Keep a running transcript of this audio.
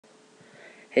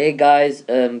Hey guys,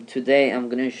 today I'm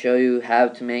gonna show you how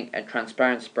to make a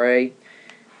transparent spray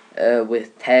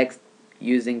with text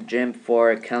using GIMP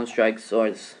for Counter-Strike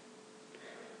Source.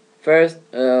 First,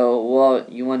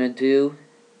 what you wanna do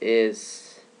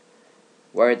is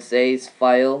where it says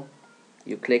File,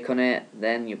 you click on it,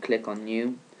 then you click on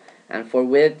New, and for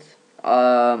width,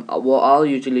 what I'll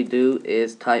usually do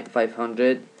is type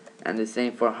 500, and the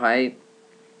same for height.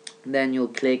 Then you'll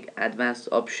click Advanced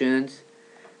Options,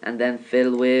 and then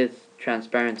fill with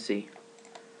transparency.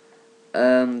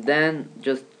 Then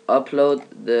just upload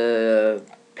the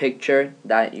picture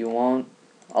that you want.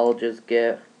 I'll just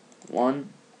get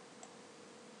one.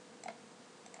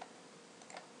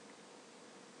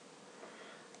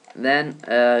 Then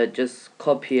just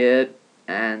copy it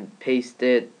and paste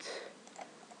it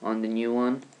on the new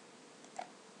one.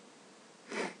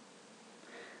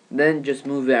 Then just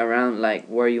move it around like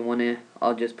where you want it.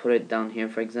 I'll just put it down here,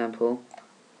 for example.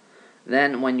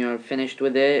 Then when you're finished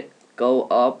with it, go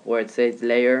up where it says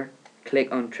layer,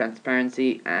 click on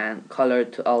transparency and color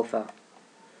to alpha.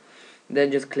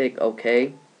 Then just click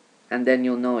OK, and then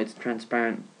you'll know it's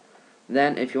transparent.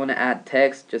 Then if you want to add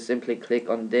text, just simply click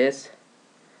on this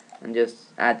and just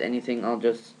add anything. I'll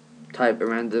just type a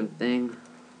random thing.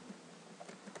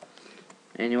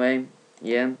 Anyway,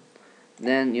 yeah.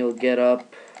 Then you'll get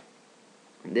up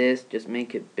this, just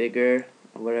make it bigger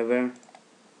or whatever.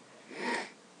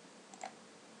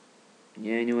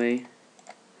 Yeah, anyway,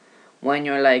 when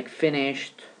you're like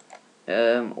finished,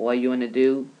 what you want to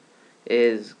do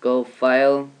is go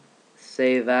file,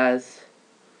 save as,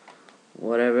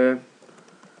 whatever,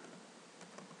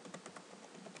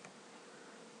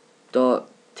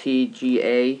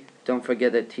 .tga, don't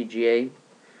forget the TGA,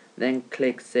 then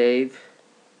click save,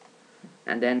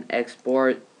 and then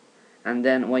export, and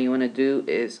then what you want to do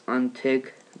is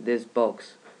untick this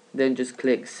box, then just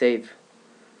click save,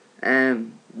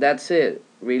 and that's it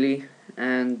really.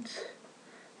 And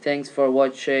thanks for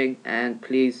watching, and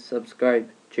please subscribe.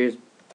 Cheers.